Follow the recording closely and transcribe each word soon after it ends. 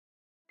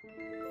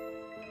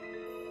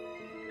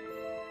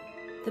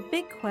The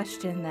big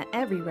question that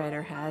every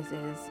writer has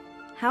is,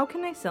 how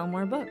can I sell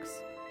more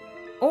books?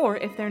 Or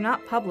if they're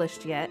not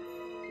published yet,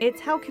 it's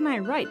how can I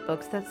write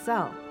books that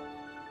sell?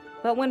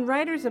 But when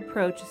writers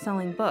approach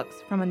selling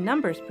books from a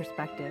numbers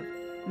perspective,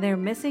 they're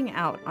missing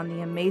out on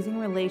the amazing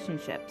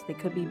relationships they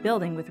could be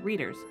building with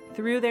readers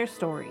through their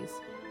stories.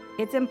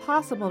 It's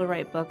impossible to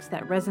write books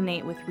that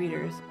resonate with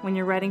readers when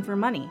you're writing for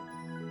money,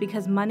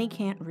 because money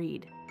can't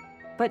read.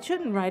 But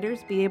shouldn't writers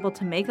be able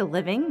to make a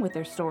living with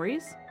their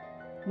stories?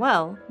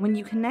 Well, when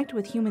you connect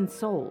with human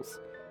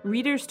souls,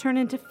 readers turn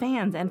into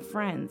fans and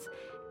friends,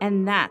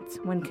 and that's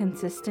when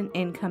consistent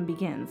income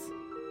begins.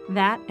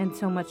 That and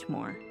so much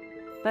more.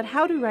 But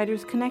how do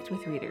writers connect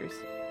with readers?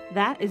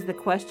 That is the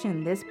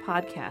question this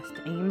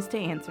podcast aims to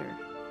answer.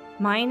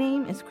 My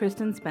name is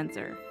Kristen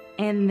Spencer,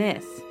 and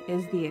this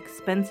is the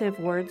Expensive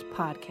Words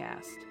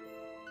Podcast.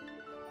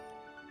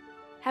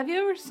 Have you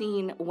ever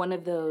seen one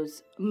of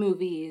those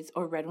movies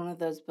or read one of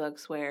those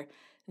books where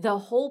the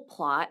whole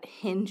plot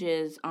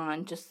hinges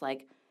on just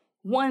like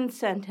one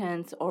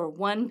sentence or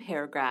one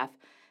paragraph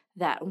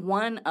that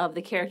one of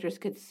the characters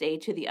could say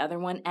to the other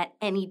one at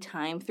any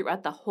time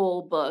throughout the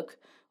whole book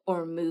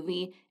or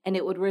movie, and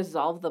it would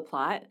resolve the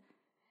plot?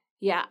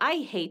 Yeah, I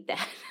hate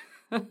that.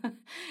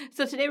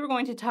 So today we're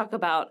going to talk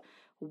about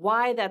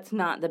why that's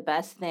not the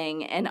best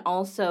thing, and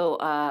also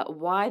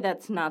why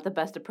that's not the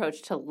best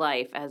approach to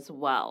life as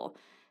well.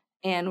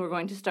 And we're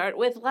going to start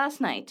with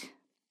last night.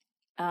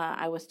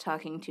 I was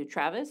talking to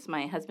Travis,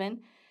 my husband,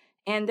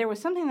 and there was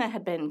something that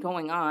had been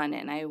going on,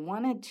 and I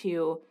wanted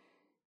to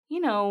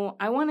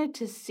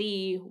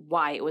see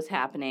why it was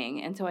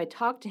happening. And so I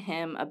talked to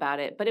him about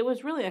it, but it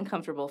was really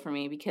uncomfortable for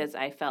me because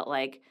I felt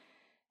like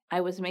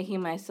I was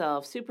making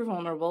myself super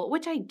vulnerable,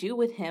 which I do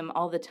with him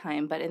all the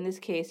time. But in this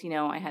case,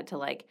 I had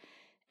to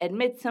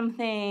admit some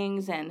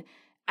things and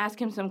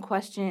ask him some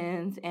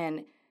questions.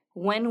 And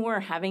when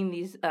we're having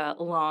these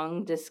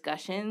long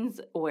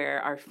discussions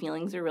where our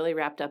feelings are really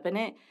wrapped up in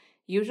it,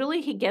 usually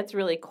he gets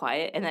really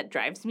quiet, and that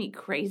drives me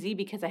crazy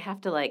because I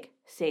have to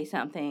say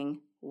something.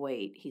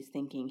 Wait, he's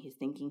thinking.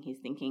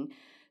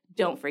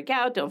 Don't freak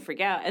out.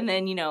 And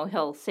then,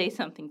 he'll say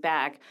something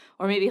back,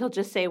 or maybe he'll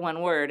just say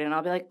one word, and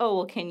I'll be like, oh,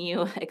 well, can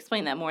you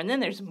explain that more? And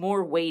then there's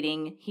more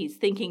waiting. He's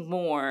thinking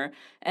more,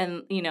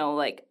 and,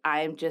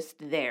 I'm just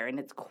there, and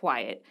it's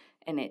quiet,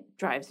 and it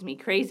drives me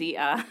crazy.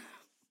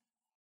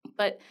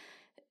 But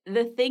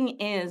the thing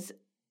is,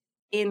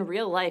 in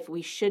real life,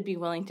 we should be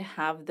willing to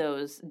have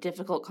those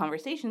difficult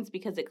conversations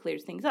because it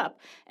clears things up.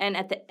 And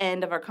at the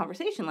end of our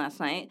conversation last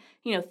night,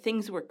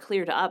 things were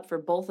cleared up for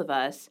both of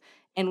us,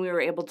 and we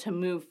were able to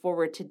move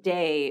forward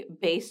today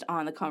based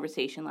on the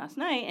conversation last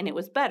night, and it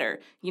was better.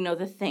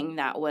 The thing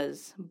that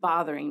was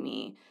bothering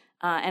me.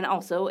 And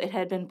also, it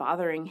had been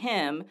bothering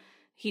him.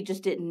 He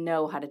just didn't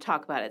know how to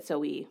talk about it. So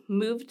we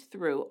moved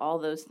through all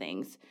those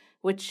things,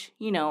 which,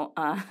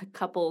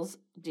 couples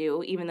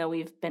do, even though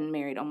we've been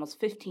married almost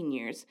 15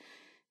 years.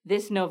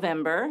 This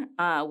November,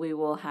 we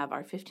will have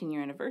our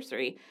 15-year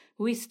anniversary.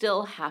 We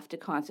still have to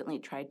constantly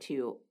try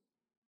to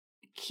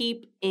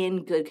keep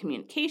in good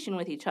communication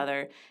with each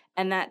other,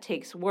 and that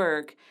takes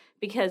work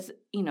because,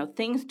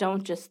 things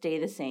don't just stay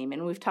the same.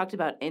 And we've talked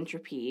about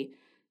entropy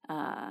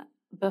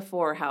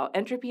before, how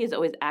entropy is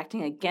always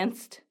acting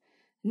against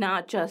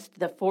not just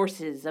the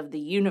forces of the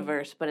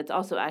universe, but it's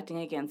also acting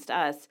against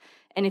us.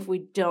 And if we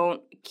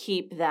don't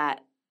keep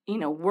that,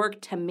 work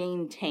to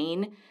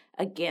maintain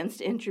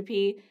against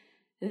entropy,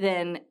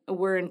 then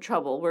we're in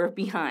trouble. We're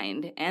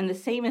behind. And the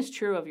same is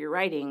true of your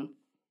writing.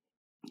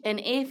 And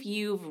if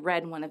you've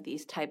read one of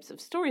these types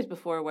of stories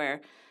before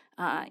where,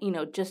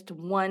 just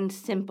one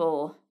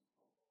simple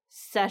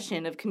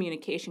session of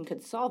communication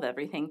could solve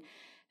everything,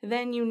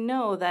 then you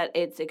know that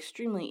it's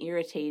extremely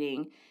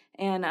irritating.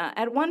 And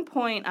at one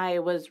point, I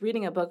was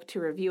reading a book to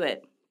review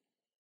it.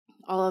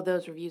 All of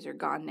those reviews are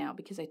gone now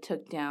because I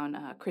took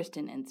down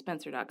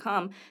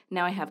KristenandSpencer.com.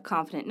 Now I have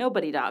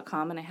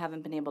ConfidentNobody.com, and I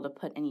haven't been able to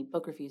put any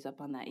book reviews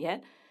up on that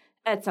yet.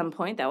 At some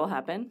point, that will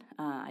happen.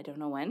 I don't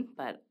know when,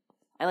 but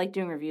I like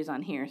doing reviews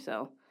on here,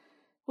 so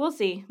we'll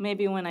see.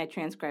 Maybe when I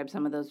transcribe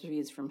some of those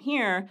reviews from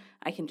here,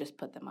 I can just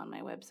put them on my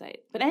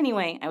website. But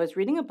anyway, I was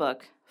reading a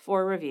book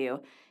for a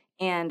review,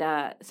 and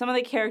some of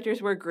the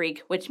characters were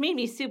Greek, which made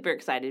me super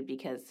excited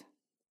because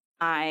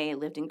I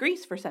lived in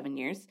Greece for 7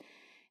 years.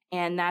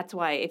 And that's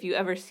why if you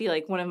ever see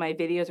one of my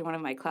videos or one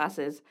of my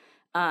classes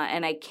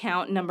and I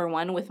count number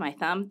 1 with my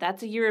thumb,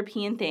 that's a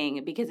European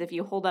thing because if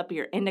you hold up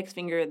your index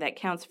finger, that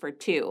counts for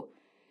 2.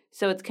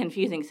 So it's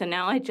confusing. So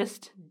now I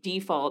just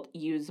default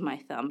use my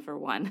thumb for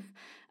 1.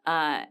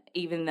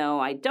 Even though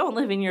I don't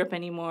live in Europe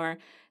anymore,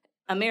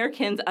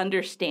 Americans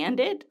understand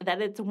it,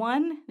 that it's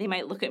 1. They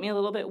might look at me a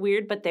little bit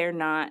weird, but they're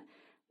not.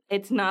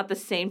 It's not the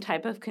same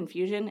type of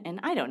confusion, and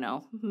I don't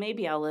know.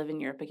 Maybe I'll live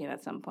in Europe again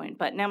at some point,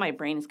 but now my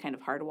brain is kind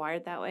of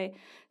hardwired that way.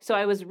 So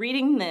I was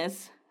reading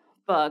this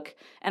book,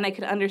 and I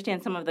could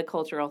understand some of the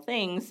cultural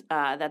things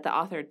that the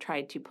author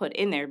tried to put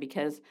in there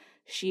because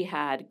she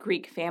had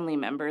Greek family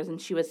members,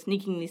 and she was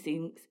sneaking these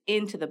things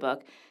into the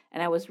book,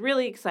 and I was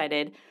really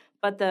excited.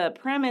 But the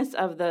premise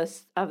of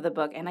the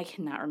book, and I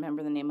cannot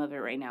remember the name of it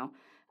right now,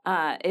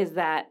 is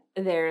that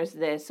there's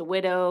this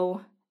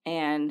widow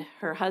and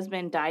her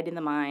husband died in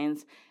the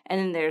mines, and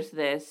then there's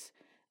this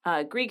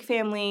Greek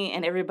family,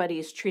 and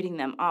everybody's treating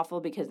them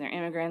awful because they're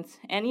immigrants.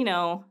 And,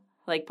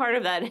 like part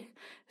of that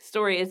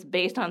story is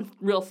based on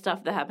real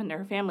stuff that happened to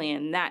her family,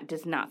 and that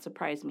does not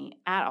surprise me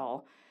at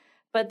all.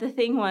 But the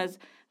thing was,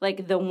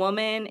 like, the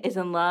woman is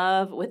in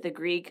love with the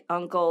Greek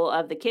uncle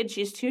of the kid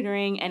she's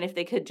tutoring, and if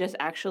they could just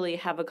actually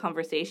have a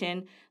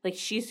conversation, like,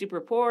 she's super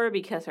poor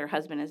because her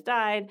husband has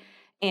died,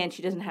 and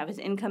she doesn't have his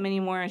income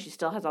anymore, and she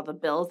still has all the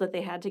bills that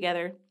they had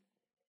together.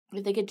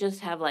 If they could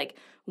just have, like,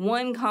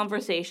 one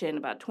conversation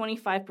about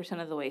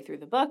 25% of the way through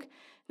the book,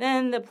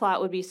 then the plot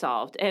would be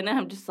solved. And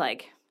I'm just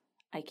like,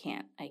 I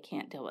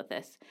can't deal with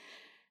this.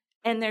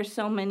 And there's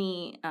so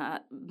many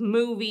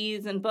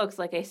movies and books,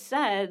 like I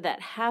said,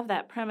 that have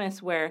that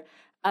premise where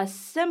a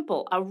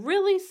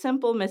really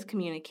simple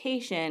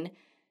miscommunication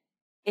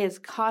is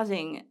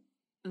causing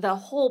the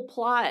whole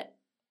plot,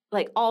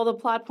 like all the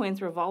plot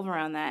points revolve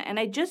around that. And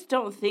I just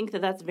don't think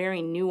that that's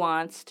very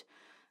nuanced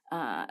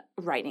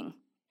writing.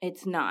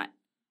 It's not.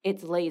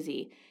 It's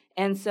lazy.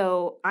 And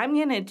so I'm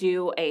going to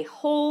do a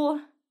whole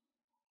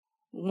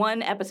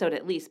one episode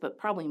at least, but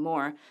probably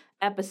more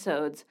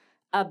episodes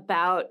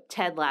about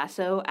Ted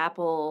Lasso,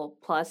 Apple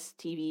Plus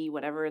TV,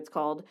 whatever it's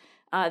called.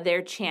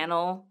 Their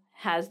channel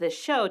has this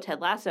show, Ted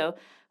Lasso,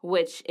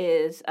 which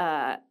is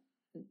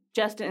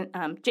Jason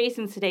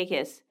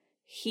Sudeikis.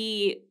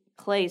 He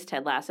plays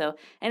Ted Lasso,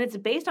 and it's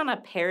based on a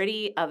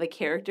parody of a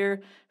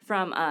character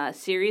from a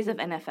series of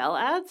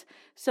NFL ads.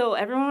 So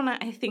everyone,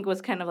 I think,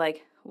 was kind of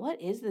like,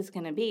 what is this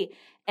going to be?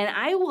 And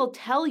I will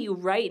tell you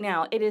right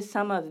now, it is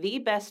some of the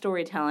best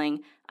storytelling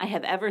I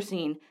have ever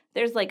seen.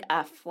 There's like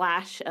a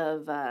flash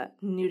of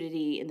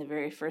nudity in the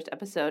very first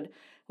episode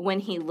when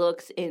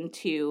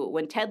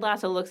Ted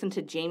Lasso looks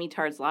into Jamie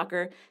Tartt's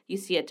locker, you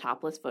see a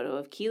topless photo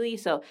of Keely.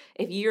 So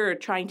if you're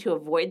trying to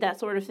avoid that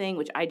sort of thing,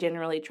 which I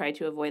generally try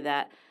to avoid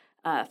that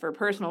for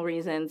personal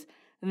reasons,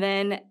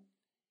 then,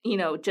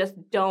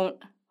 just don't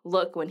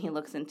look when he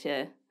looks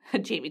into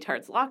Jamie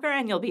Tartt's locker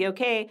and you'll be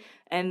okay.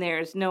 And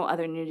there's no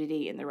other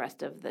nudity in the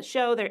rest of the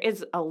show. There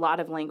is a lot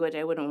of language.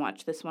 I wouldn't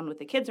watch this one with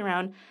the kids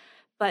around.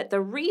 But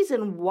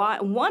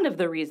one of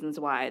the reasons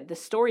why the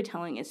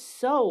storytelling is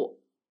so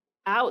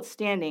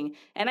outstanding,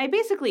 and I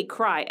basically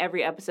cry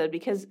every episode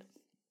because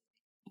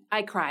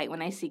I cry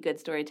when I see good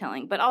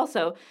storytelling, but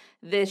also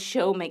this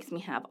show makes me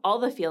have all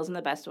the feels in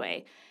the best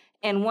way.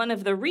 And one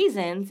of the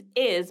reasons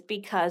is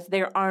because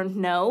there are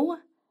no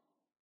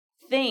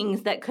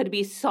things that could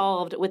be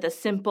solved with a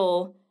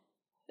simple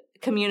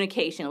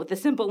communication, with a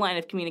simple line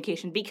of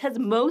communication, because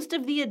most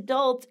of the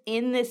adults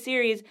in this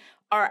series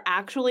are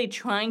actually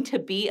trying to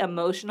be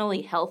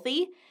emotionally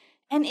healthy.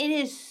 And it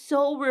is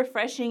so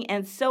refreshing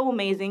and so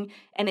amazing,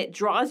 and it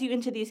draws you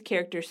into these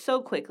characters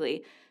so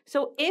quickly.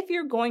 So if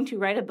you're going to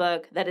write a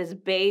book that is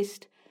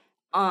based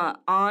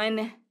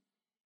on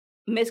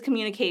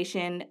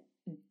miscommunication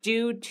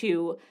due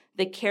to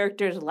the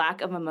character's lack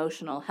of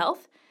emotional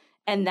health,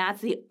 and that's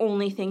the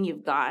only thing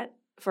you've got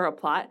for a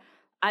plot,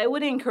 I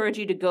would encourage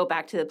you to go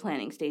back to the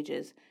planning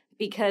stages,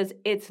 because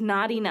it's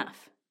not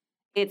enough.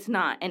 It's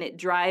not, and it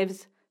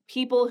drives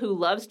people who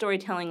love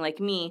storytelling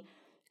like me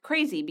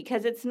crazy,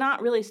 because it's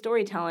not really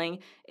storytelling.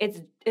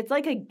 It's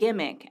like a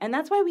gimmick. And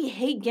that's why we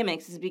hate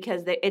gimmicks, is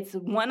because it's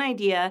one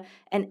idea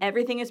and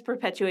everything is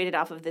perpetuated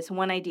off of this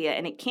one idea,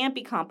 and it can't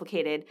be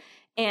complicated.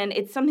 And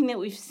it's something that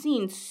we've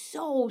seen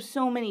so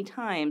many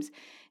times.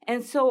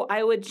 And so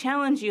I would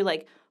challenge you,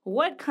 like,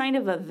 what kind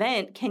of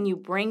event can you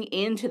bring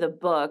into the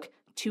book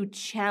to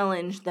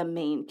challenge the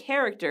main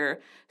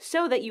character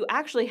so that you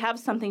actually have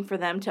something for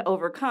them to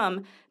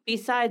overcome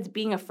besides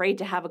being afraid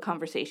to have a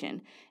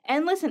conversation?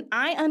 And listen,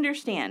 I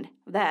understand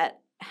that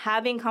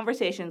having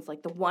conversations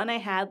like the one I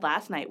had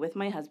last night with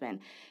my husband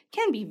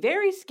can be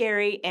very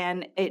scary,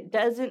 and it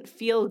doesn't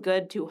feel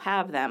good to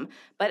have them.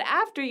 But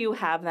after you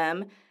have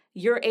them,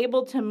 you're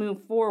able to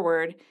move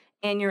forward,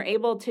 and you're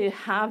able to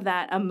have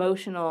that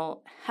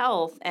emotional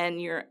health,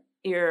 and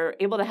you're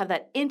able to have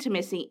that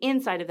intimacy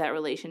inside of that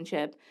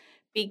relationship,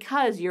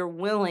 because you're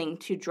willing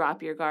to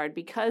drop your guard,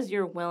 because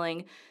you're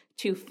willing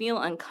to feel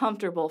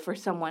uncomfortable for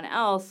someone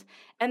else.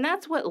 And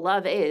that's what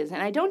love is.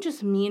 And I don't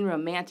just mean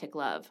romantic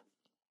love.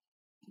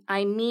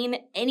 I mean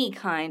any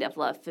kind of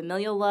love,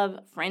 familial love,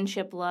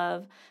 friendship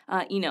love.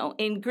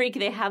 In Greek,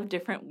 they have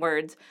different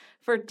words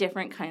for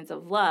different kinds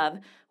of love,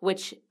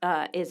 which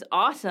is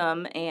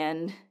awesome.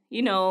 And,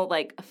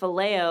 like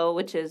phileo,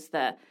 which is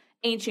the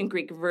ancient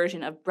Greek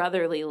version of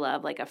brotherly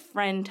love, like a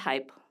friend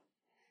type.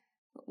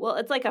 Well,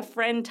 it's like a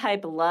friend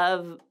type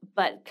love,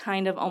 but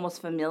kind of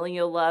almost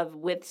familial love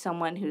with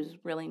someone who's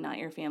really not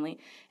your family.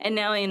 And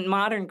now in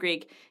modern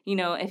Greek,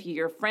 if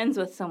you're friends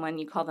with someone,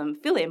 you call them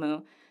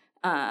philemu,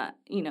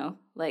 philemu.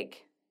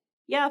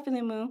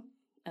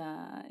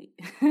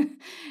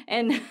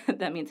 And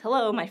that means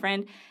hello, my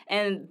friend.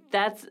 And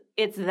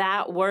it's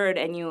that word.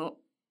 And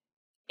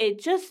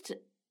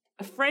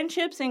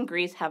friendships in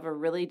Greece have a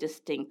really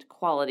distinct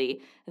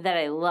quality that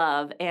I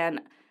love.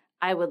 And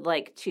I would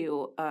like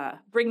to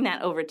bring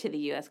that over to the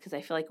U.S. because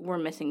I feel like we're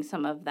missing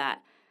some of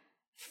that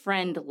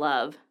friend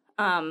love.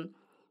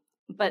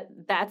 But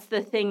that's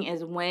the thing,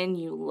 is when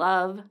you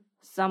love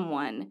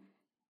someone,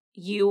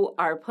 you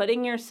are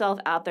putting yourself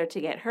out there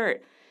to get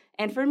hurt.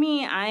 And for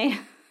me,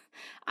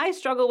 I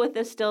struggle with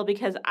this still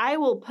because I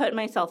will put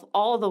myself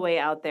all the way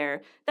out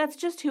there. That's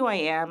just who I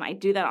am. I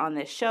do that on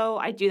this show.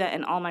 I do that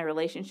in all my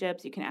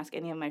relationships. You can ask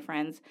any of my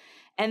friends.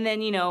 And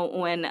then,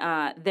 when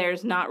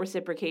there's not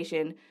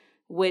reciprocation,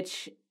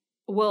 which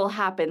will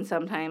happen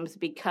sometimes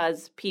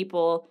because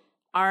people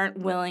aren't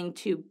willing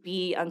to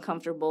be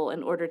uncomfortable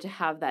in order to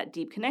have that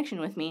deep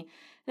connection with me,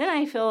 then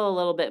I feel a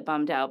little bit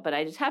bummed out. But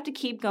I just have to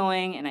keep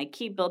going, and I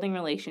keep building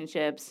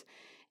relationships.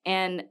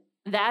 And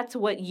that's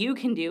what you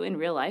can do in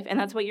real life, and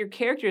that's what your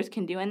characters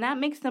can do, and that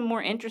makes them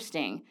more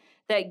interesting.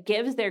 That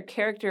gives their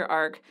character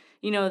arc,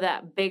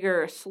 that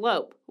bigger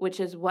slope, which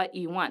is what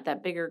you want,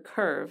 that bigger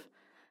curve.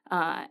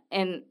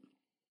 And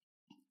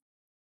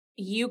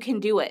you can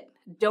do it.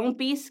 Don't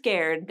be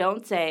scared.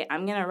 Don't say,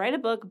 I'm going to write a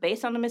book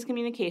based on a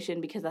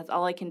miscommunication because that's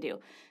all I can do.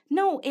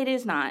 No, it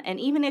is not. And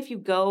even if you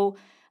go,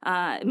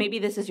 maybe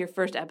this is your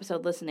first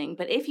episode listening,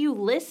 but if you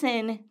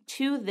listen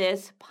to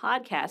this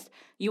podcast,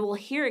 you will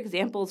hear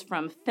examples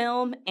from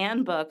film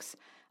and books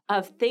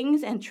of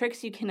things and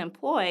tricks you can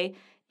employ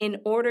in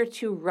order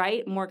to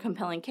write more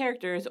compelling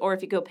characters. Or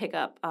if you go pick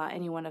up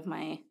any one of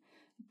my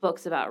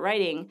books about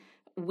writing,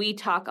 we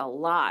talk a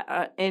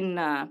lot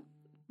in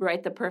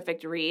Write the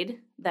Perfect Read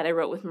that I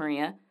wrote with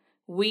Maria.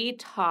 We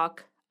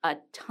talk a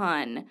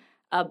ton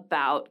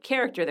about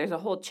character. There's a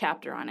whole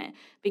chapter on it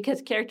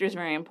because character is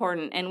very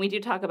important. And we do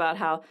talk about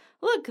how,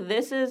 look,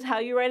 this is how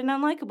you write an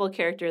unlikable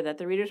character that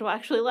the readers will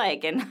actually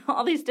like, and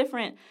all these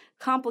different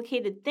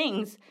complicated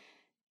things.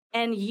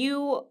 And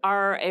you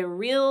are a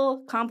real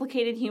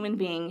complicated human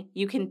being.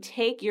 You can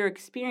take your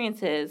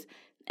experiences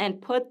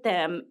and put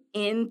them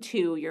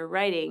into your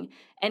writing.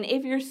 And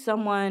if you're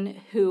someone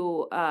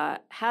who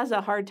has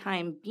a hard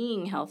time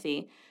being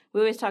healthy, we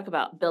always talk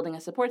about building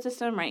a support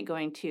system, right?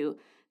 Going to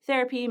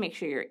therapy, make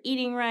sure you're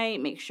eating right,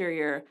 make sure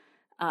you're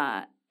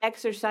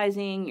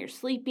exercising, you're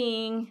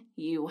sleeping,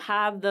 you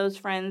have those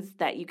friends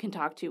that you can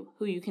talk to,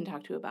 who you can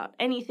talk to about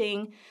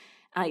anything.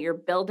 You're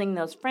building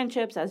those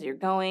friendships as you're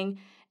going.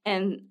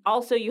 And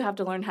also you have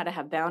to learn how to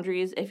have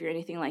boundaries. If you're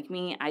anything like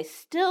me, I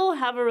still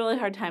have a really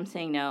hard time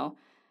saying no.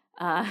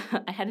 I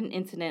had an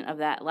incident of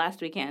that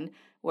last weekend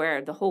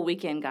where the whole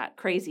weekend got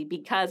crazy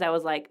because I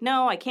was like,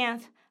 no, I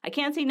can't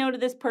say no to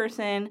this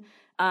person.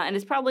 And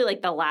it's probably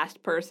like the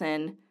last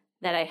person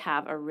that I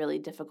have a really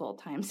difficult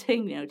time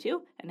saying no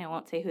to. And I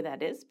won't say who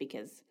that is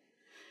because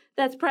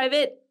that's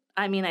private.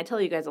 I mean, I tell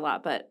you guys a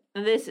lot, but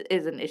this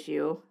is an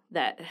issue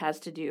that has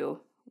to do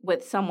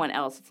with someone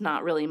else. It's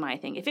not really my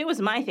thing. If it was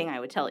my thing, I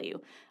would tell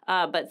you.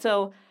 But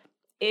so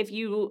if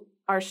you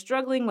are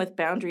struggling with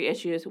boundary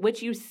issues,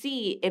 which you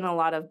see in a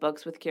lot of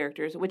books with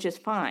characters, which is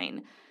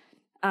fine.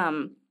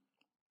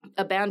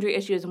 A boundary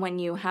issue is when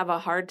you have a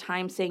hard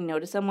time saying no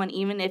to someone,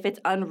 even if it's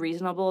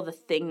unreasonable, the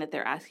thing that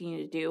they're asking you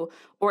to do,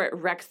 or it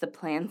wrecks the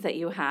plans that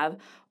you have,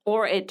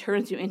 or it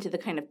turns you into the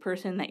kind of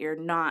person that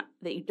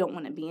you don't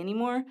want to be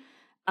anymore.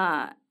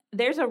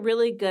 There's a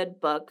really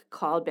good book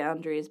called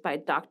Boundaries by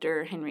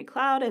Dr. Henry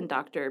Cloud and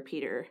Dr.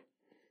 Peter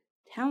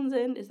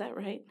Townsend. Is that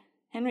right?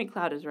 Henry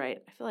Cloud is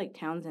right. I feel like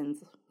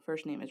Townsend's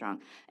first name is wrong.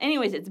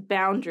 Anyways, it's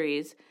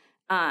Boundaries,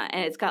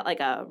 and it's got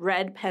like a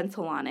red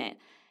pencil on it,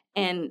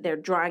 and they're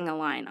drawing a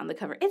line on the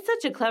cover. It's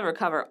such a clever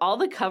cover. All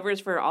the covers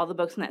for all the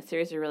books in that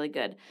series are really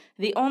good.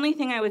 The only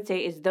thing I would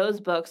say is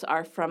those books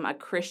are from a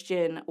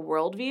Christian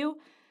worldview,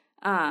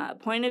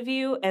 point of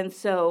view, and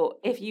so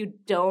if you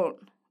don't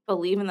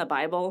believe in the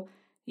Bible,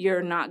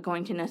 you're not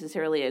going to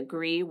necessarily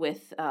agree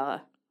with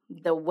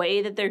the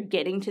way that they're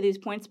getting to these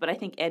points, but I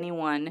think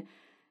anyone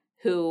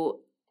who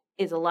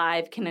is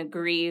alive can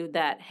agree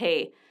that,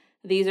 hey,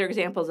 these are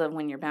examples of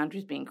when your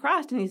boundary's being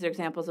crossed, and these are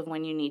examples of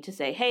when you need to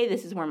say, hey,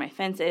 this is where my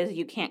fence is.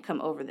 You can't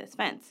come over this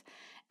fence.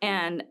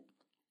 And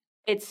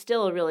it's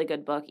still a really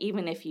good book,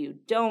 even if you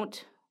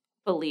don't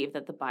believe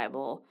that the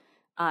Bible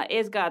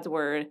is God's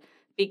word,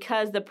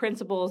 because the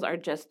principles are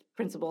just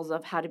principles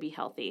of how to be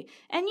healthy.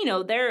 And,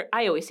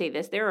 I always say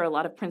this, there are a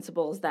lot of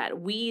principles that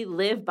we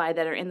live by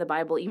that are in the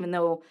Bible, even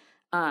though,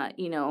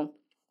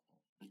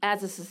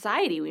 as a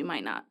society, we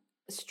might not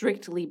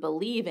strictly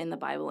believe in the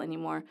Bible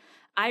anymore.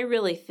 I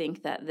really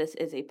think that this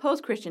is a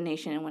post-Christian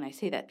nation, and when I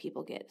say that,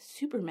 people get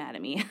super mad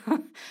at me.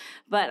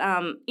 But,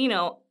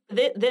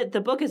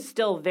 the book is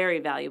still very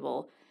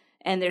valuable,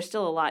 and there's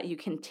still a lot you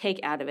can take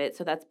out of it.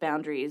 So that's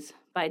Boundaries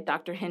by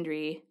Dr.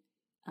 Henry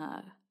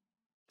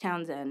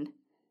Townsend.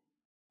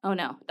 Oh,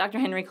 no, Dr.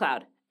 Henry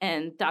Cloud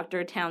and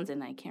Dr.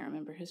 Townsend. I can't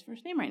remember his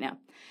first name right now.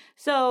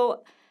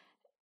 So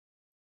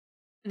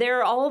there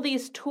are all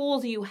these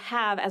tools you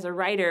have as a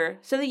writer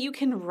so that you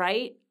can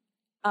write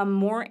a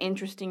more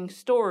interesting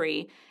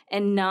story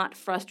and not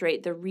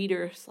frustrate the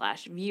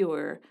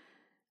reader/viewer.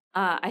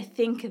 I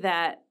think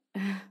that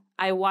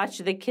I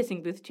watched The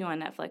Kissing Booth 2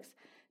 on Netflix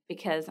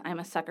because I'm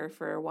a sucker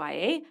for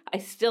YA. I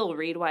still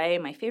read YA.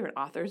 My favorite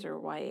authors are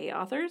YA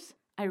authors.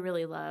 I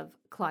really love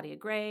Claudia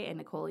Gray and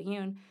Nicole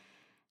Yoon.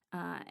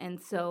 And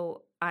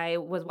so I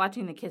was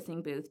watching The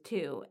Kissing Booth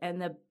too,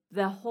 and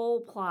the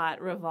whole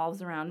plot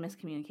revolves around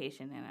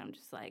miscommunication, and I'm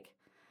just like,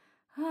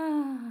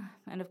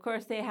 and of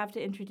course they have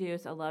to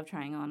introduce a love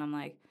triangle, and I'm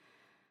like,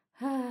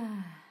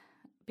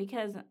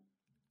 because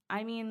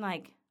I mean,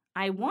 like,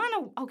 I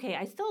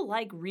still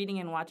like reading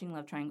and watching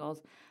love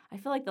triangles. I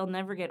feel like they'll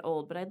never get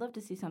old, but I'd love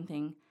to see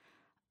something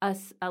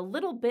a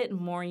little bit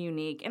more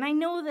unique. And I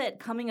know that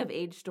coming of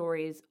age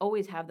stories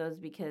always have those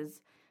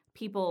because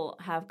people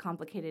have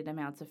complicated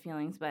amounts of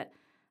feelings, but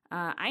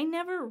I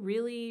never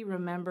really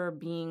remember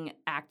being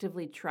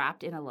actively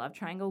trapped in a love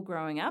triangle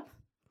growing up,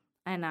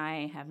 and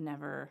I have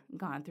never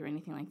gone through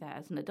anything like that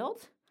as an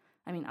adult.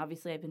 I mean,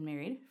 obviously I've been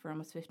married for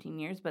almost 15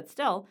 years, but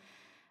still,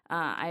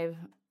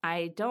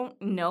 I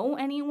don't know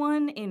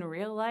anyone in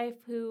real life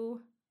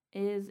who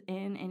is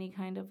in any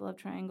kind of love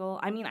triangle.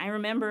 I mean, I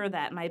remember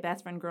that my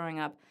best friend growing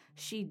up,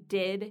 she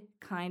did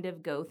kind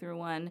of go through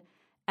one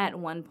at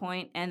one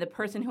point, and the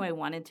person who I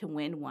wanted to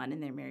win won,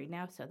 and they're married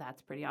now, so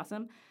that's pretty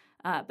awesome.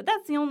 But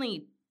that's the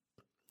only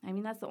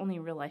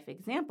real life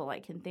example I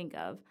can think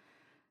of.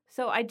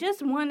 So I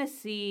just want to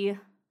see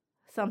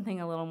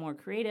something a little more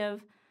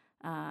creative.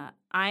 I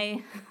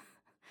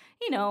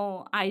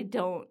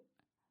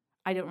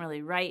don't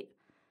really write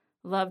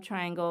love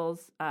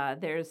triangles.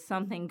 There's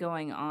something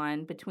going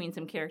on between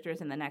some characters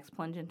in the next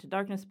Plunge into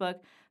Darkness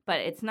book, but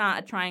it's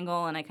not a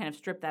triangle, and I kind of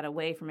stripped that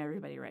away from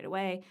everybody right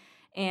away.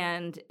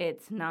 And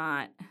it's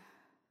not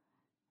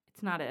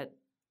a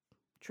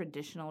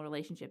traditional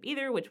relationship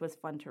either, which was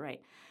fun to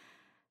write.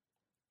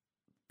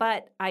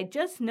 But I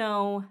just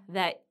know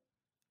that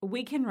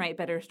we can write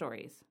better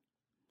stories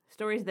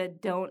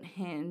that don't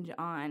hinge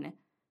on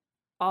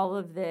all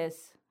of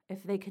this.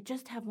 If they could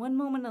just have one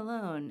moment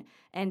alone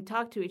and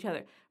talk to each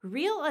other.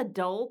 Real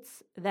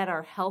adults that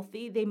are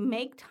healthy, they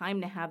make time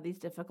to have these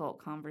difficult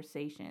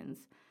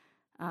conversations.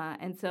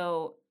 And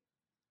so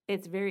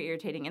it's very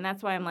irritating. And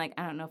that's why I'm like,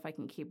 I don't know if I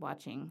can keep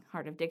watching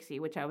Heart of Dixie,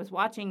 which I was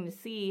watching to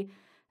see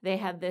they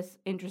had this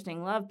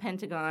interesting love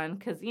pentagon.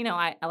 Because,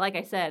 like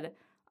I said,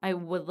 I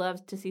would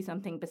love to see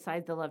something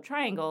besides the love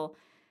triangle.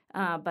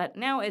 But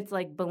now it's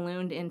like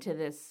ballooned into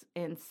this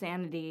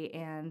insanity,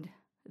 and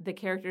the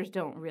characters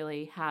don't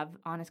really have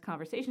honest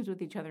conversations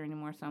with each other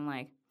anymore. So I'm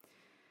like,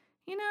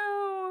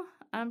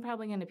 I'm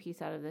probably going to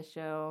peace out of this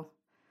show.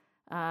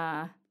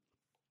 And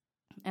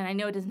I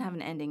know it doesn't have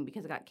an ending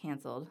because it got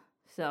canceled.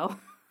 So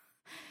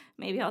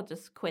maybe I'll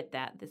just quit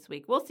that this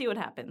week. We'll see what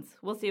happens.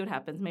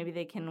 Maybe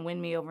they can win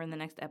me over in the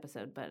next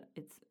episode. But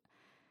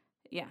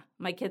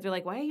my kids are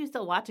like, why are you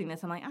still watching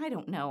this? I'm like, I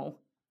don't know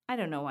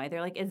why.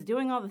 They're like, it's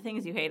doing all the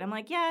things you hate. I'm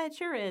like, yeah, it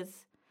sure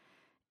is.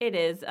 It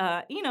is,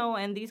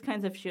 and these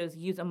kinds of shows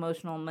use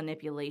emotional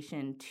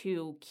manipulation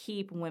to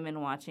keep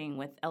women watching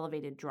with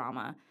elevated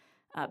drama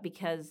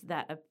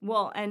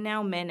and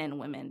now men and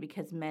women,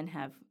 because men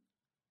have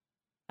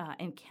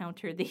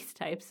encountered these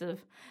types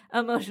of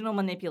emotional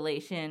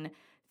manipulation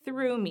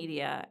through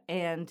media,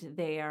 and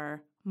they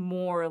are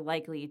more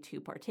likely to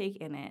partake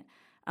in it.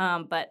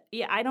 But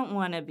yeah, I don't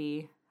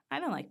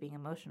like being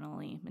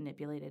emotionally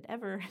manipulated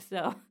ever.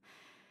 So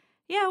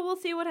yeah, we'll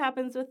see what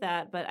happens with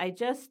that. But I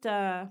just,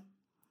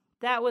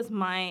 that was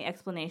my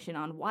explanation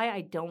on why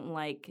I don't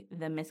like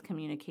the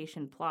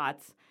miscommunication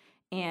plots,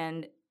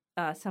 and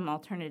some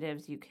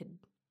alternatives you could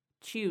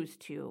choose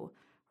to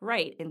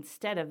write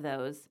instead of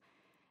those.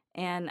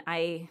 And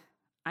I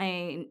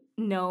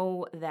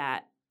know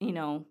that,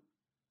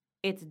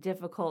 it's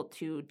difficult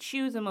to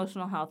choose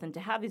emotional health and to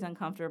have these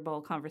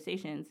uncomfortable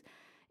conversations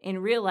in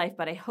real life,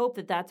 but I hope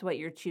that that's what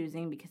you're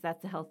choosing, because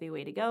that's the healthy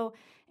way to go.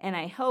 And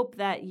I hope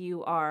that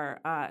you are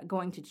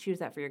going to choose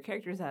that for your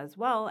characters as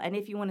well. And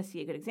if you want to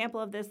see a good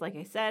example of this, like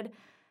I said,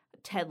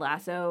 Ted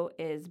Lasso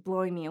is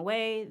blowing me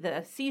away.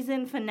 The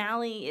season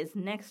finale is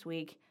next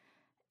week.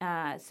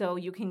 So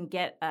you can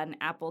get an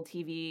Apple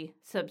TV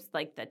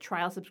the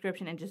trial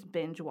subscription and just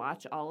binge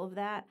watch all of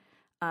that.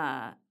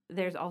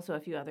 There's also a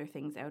few other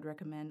things I would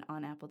recommend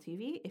on Apple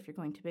TV. If you're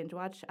going to binge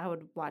watch, I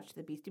would watch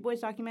the Beastie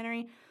Boys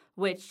documentary,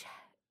 which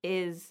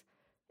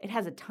it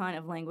has a ton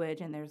of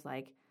language, and there's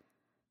like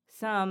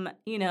some,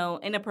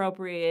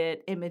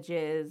 inappropriate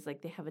images.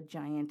 Like they have a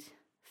giant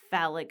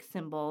phallic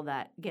symbol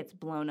that gets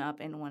blown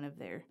up in one of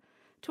their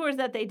tours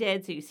that they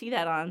did. So you see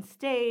that on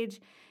stage.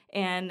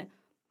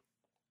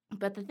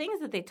 But the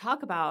things that they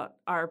talk about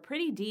are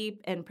pretty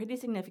deep and pretty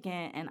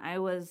significant, and I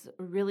was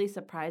really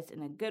surprised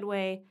in a good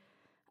way.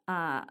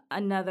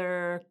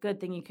 Another good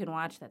thing you can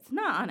watch that's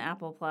not on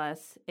Apple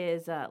Plus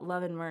is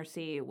Love and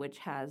Mercy, which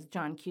has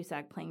John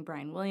Cusack playing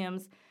Brian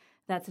Williams.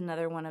 That's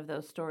another one of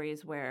those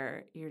stories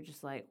where you're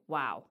just like,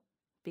 wow,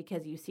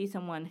 because you see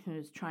someone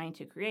who's trying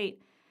to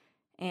create.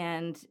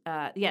 And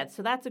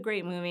so that's a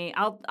great movie.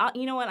 I'll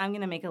you know what? I'm going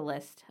to make a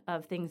list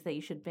of things that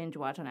you should binge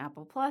watch on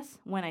Apple Plus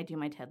when I do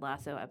my Ted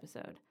Lasso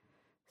episode.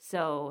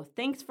 So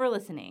thanks for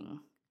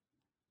listening.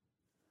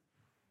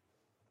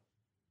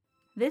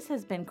 This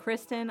has been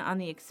Kristen on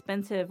the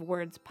Expensive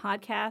Words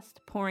podcast,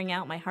 pouring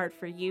out my heart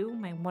for you,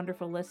 my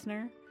wonderful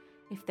listener.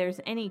 If there's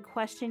any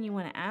question you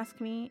want to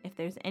ask me, if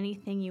there's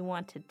anything you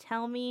want to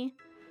tell me,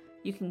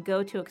 you can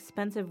go to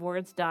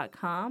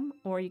expensivewords.com,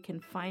 or you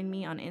can find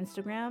me on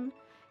Instagram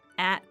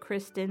at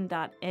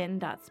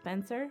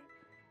kristen.n.spencer.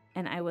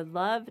 And I would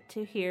love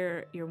to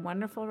hear your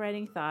wonderful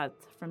writing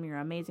thoughts from your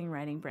amazing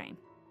writing brain.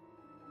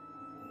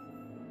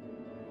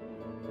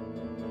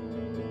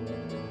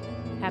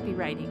 Happy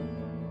writing.